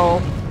 Let's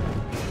go.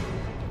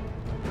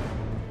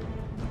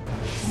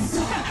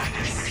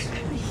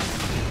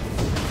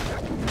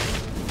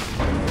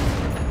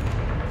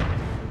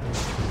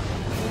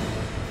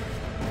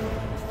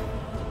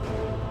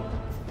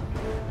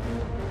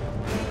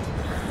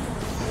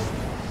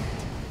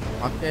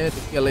 Okay,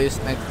 the kill is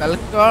next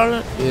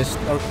Stalker is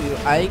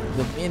 38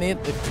 the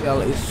minute, the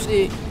kill is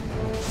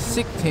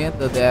 16,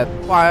 the death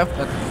 5,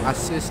 and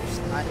assist is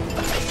 9.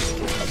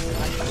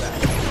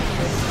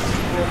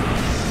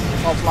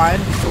 Top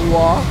line is the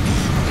war.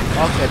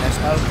 Okay, next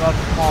Stalker,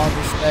 come on,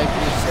 this deck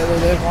is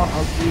 7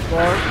 on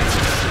Beaver.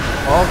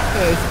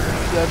 Okay,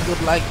 so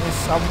good like me,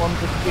 someone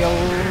to kill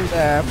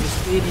them, is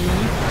speedy.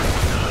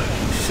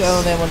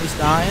 7 demon is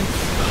 9.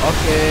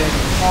 Okay,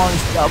 come on,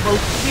 it's double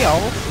kill,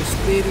 is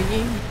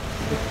speedy.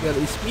 The kill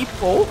is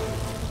Meepo.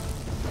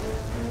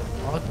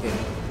 Okay,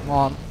 come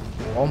on.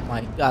 Oh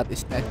my god,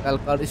 this next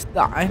Stalker is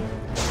dying.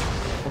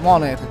 Come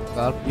on, next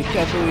Stalker, you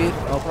can do it,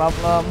 no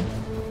problem.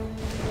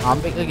 I'm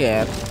back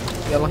again.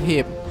 Kill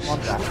him. Come on,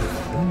 guys.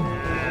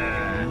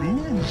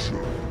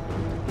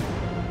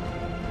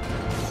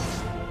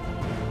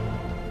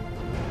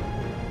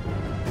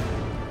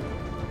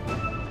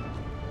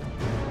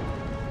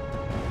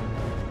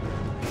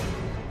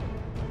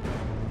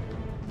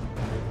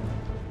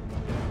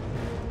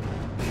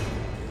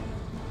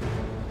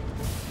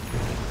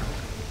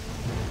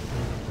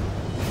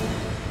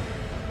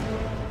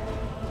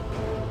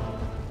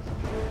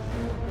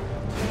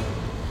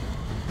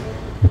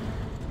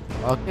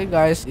 Okay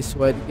guys, it's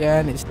white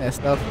again, it's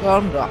Nestle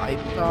turn, the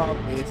item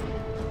is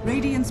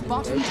Radiant's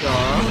bottom Major.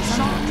 tower is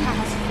under attack.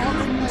 Has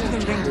fallen to the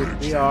Radiant.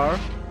 Nuclear,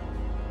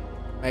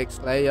 Max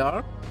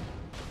Slayer,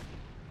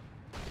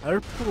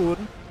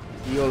 Harpoon,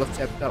 Dual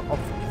Chapter of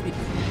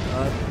Divinity,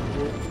 and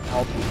Book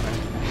of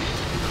Defense.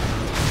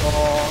 So,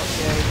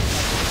 okay,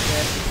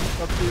 get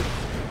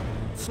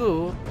 32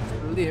 to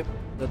live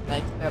the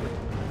next step.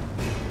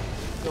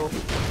 So,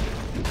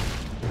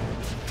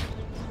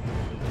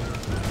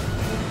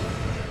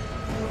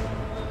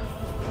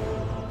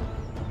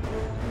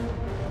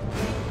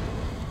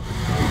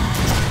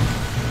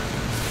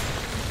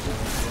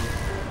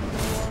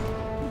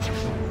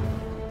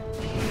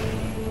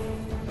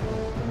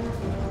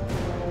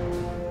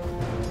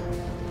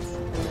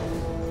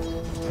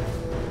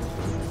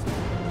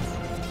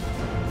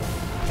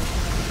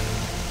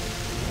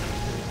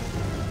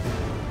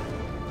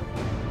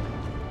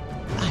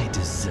 I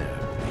deserve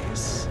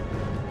this.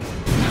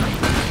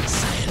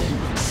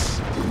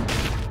 Silence.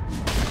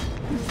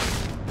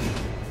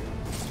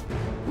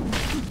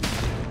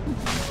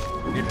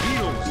 It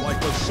feels like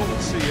the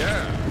salty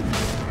air.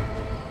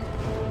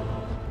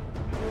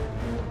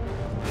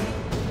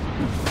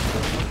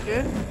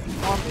 okay,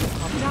 on is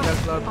on the Dire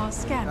Tesla are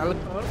scanning.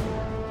 Stalker.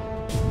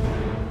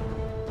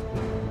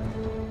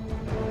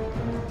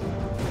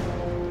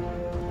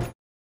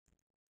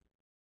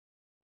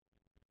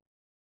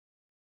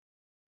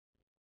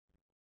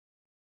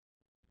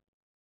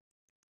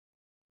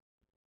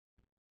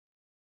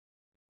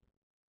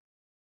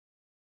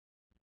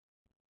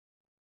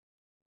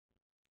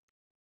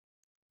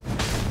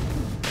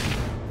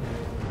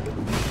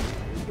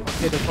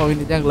 Okay, the point in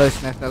the jungle is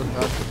Nestle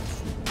turn.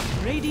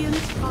 Radiant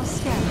are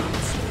scanning.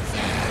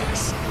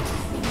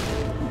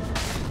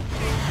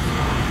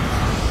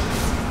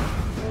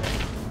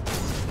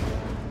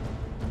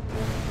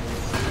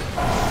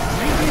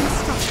 Radiant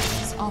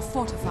structures are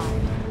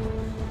fortified.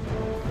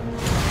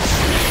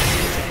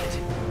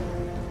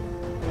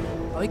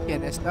 Okay,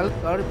 Nestle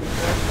turn, be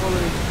careful,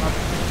 it's not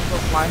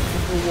flying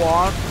into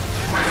war.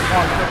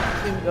 On the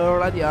team, the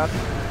Radiant.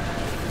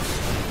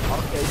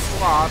 Okay,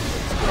 SWAT,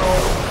 let's go.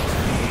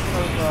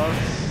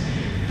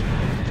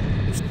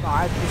 This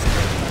time is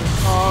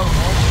oh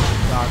my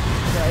god,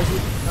 this guy is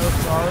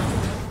Stalker.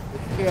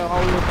 Okay,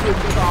 all the team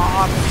to the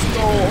arm, let's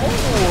go. Oh,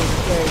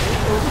 okay, this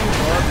will be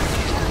work.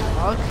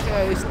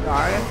 Okay, it's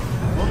dying.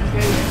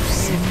 Okay,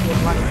 it's the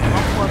right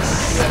one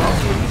here.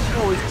 Okay, this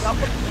show is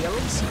double kill.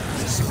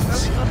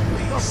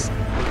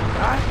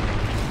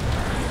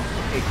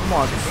 Okay, come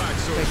on,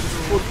 let's take this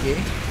foot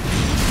game.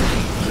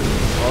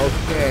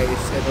 Okay,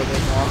 settle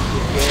them off the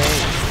game.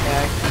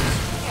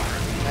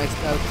 Next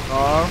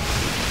car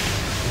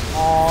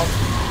on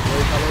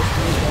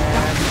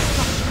again.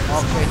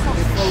 Okay,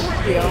 triple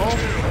kill.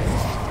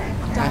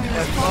 Dire's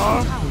Next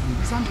car. bottom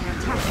tower is under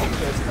attack.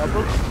 Okay, it's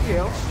double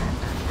kill.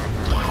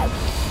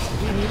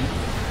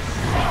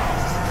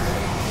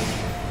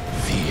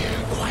 Fear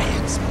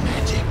quiets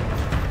magic.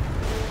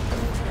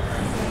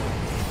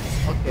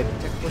 Okay,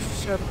 check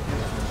position.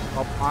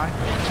 Top mine.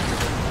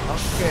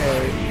 Okay,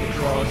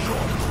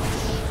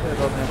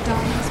 settle them.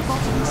 Dire's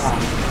bottom tower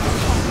is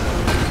fallen.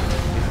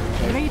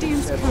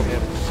 Radiant's courier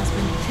has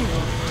been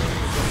killed.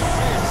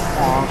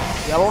 On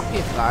yellow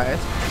hit, guys.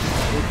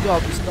 Good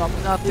job, is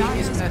dominating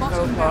his Dire's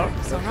natural bottom car.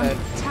 barracks are Okay, under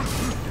attack.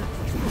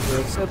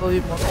 settle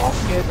him on.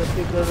 Okay, the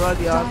trigger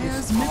radiant Dire's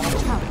is middle on.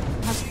 tower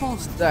has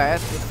fallen. That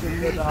the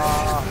trigger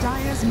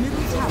Dire's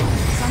middle tower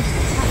is under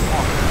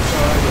attack.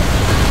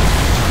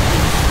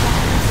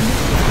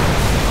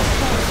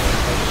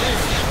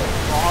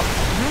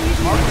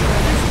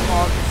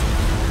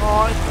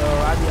 the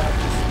radiant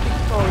is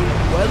victory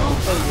well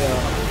player.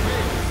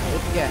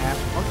 Yeah,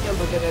 okay,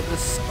 look at the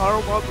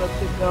scoreboard, the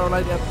trigger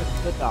radiant is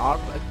the dark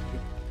like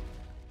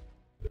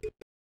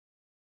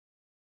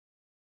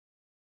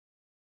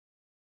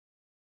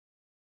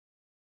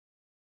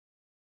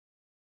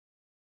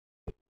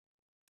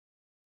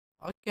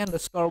okay, the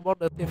scoreboard,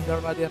 the team the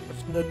radiant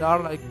is the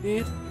dark like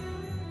this.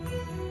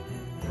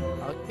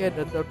 Okay,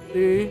 the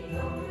 30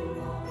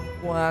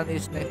 one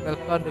is National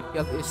Con, the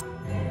kill is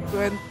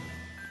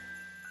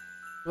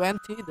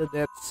 20, the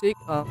dead 6,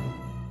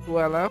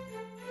 12,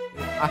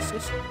 with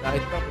assist, the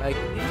item like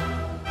this.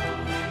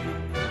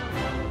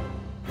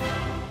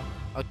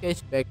 Okay,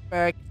 it's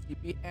backpack,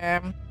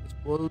 CPM, it's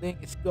building,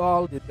 it's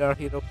gold, the dark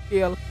hero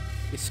kill,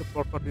 it's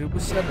support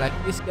contribution like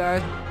this,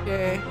 guys.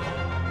 Okay.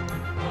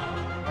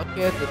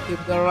 Okay, the team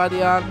the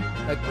radiant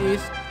like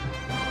this,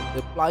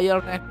 the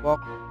player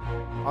network.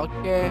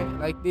 Okay,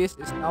 like this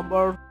is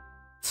number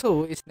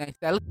 2 is next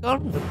Stalker,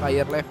 the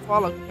player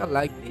level, okay,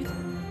 like this.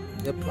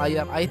 The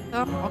player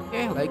item,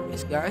 okay, like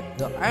this, guys.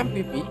 The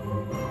MVP.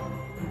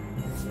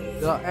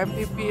 The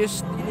MVP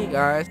is ini,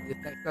 guys. The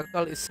next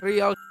Stalker is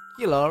real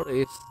killer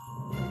is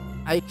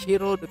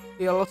Hero the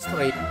kill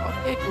streak.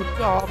 Okay, good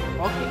job.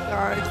 Okay,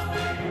 guys.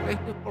 Thank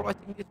you for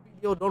watching this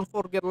video. Don't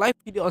forget like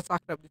video and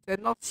subscribe the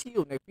channel. See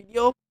you next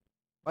video.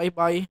 Bye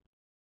bye.